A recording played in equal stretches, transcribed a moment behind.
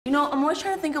You know, I'm always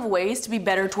trying to think of ways to be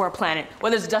better to our planet,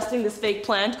 whether it's dusting this fake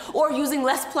plant, or using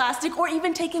less plastic, or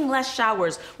even taking less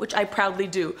showers, which I proudly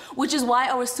do. Which is why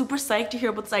I was super psyched to hear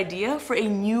about this idea for a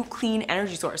new clean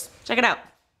energy source. Check it out.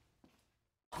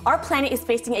 Our planet is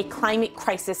facing a climate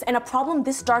crisis, and a problem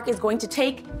this dark is going to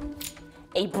take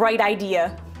a bright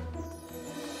idea.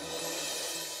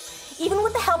 Even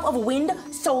with the help of wind,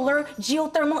 solar,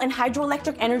 geothermal, and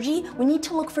hydroelectric energy, we need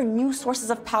to look for new sources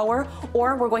of power,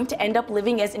 or we're going to end up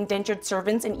living as indentured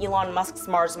servants in Elon Musk's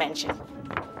Mars mansion.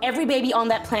 Every baby on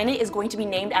that planet is going to be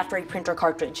named after a printer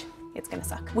cartridge. It's gonna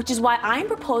suck. Which is why I'm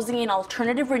proposing an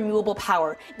alternative renewable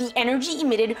power, the energy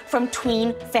emitted from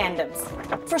tween fandoms.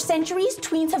 For centuries,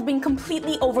 tweens have been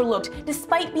completely overlooked,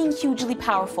 despite being hugely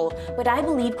powerful, but I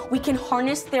believe we can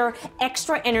harness their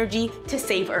extra energy to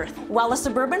save Earth. While a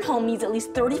suburban home needs at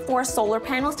least 34 solar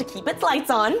panels to keep its lights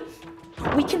on,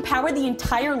 we can power the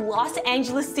entire Los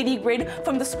Angeles city grid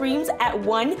from the screams at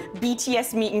one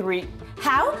BTS meet and greet.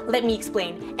 How? Let me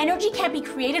explain. Energy can't be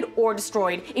created or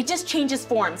destroyed. It just changes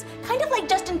forms. Kind of like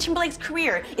Justin Timberlake's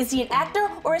career. Is he an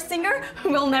actor or a singer?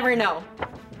 We'll never know.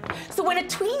 So when a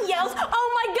tween yells,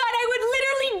 "Oh my God, I would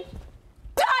literally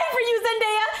die for you,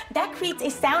 Zendaya," that creates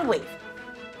a sound wave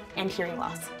and hearing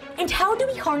loss. And how do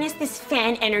we harness this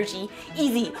fan energy?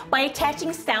 Easy, by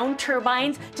attaching sound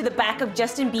turbines to the back of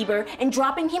Justin Bieber and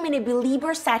dropping him in a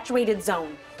Belieber-saturated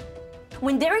zone.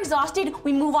 When they're exhausted,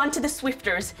 we move on to the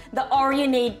Swifters, the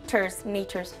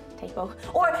Arianators, typo,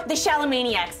 or the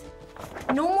Shalomaniacs.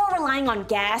 No more relying on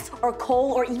gas or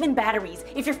coal or even batteries.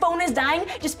 If your phone is dying,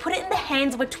 just put it in the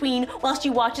hands of a tween while she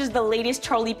watches the latest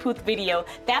Charlie Puth video.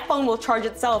 That phone will charge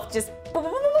itself, just.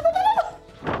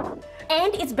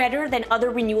 And it's better than other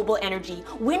renewable energy.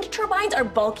 Wind turbines are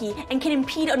bulky and can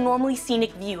impede a normally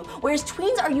scenic view, whereas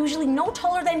tweens are usually no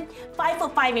taller than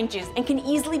 5'5" and can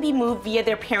easily be moved via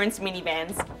their parents'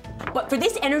 minivans. But for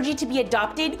this energy to be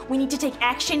adopted, we need to take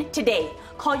action today.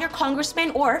 Call your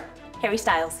congressman or Harry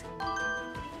Styles.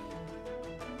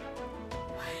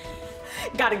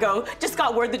 Gotta go. Just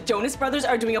got word the Jonas Brothers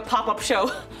are doing a pop-up show.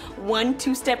 One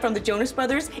two-step from the Jonas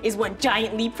Brothers is one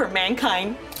giant leap for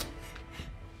mankind.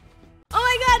 Oh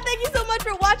my God, thank you so much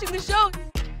for watching the show.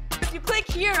 If you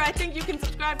click here, I think you can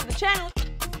subscribe to the channel.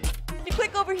 If you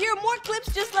click over here, more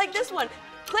clips just like this one.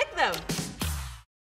 Click them.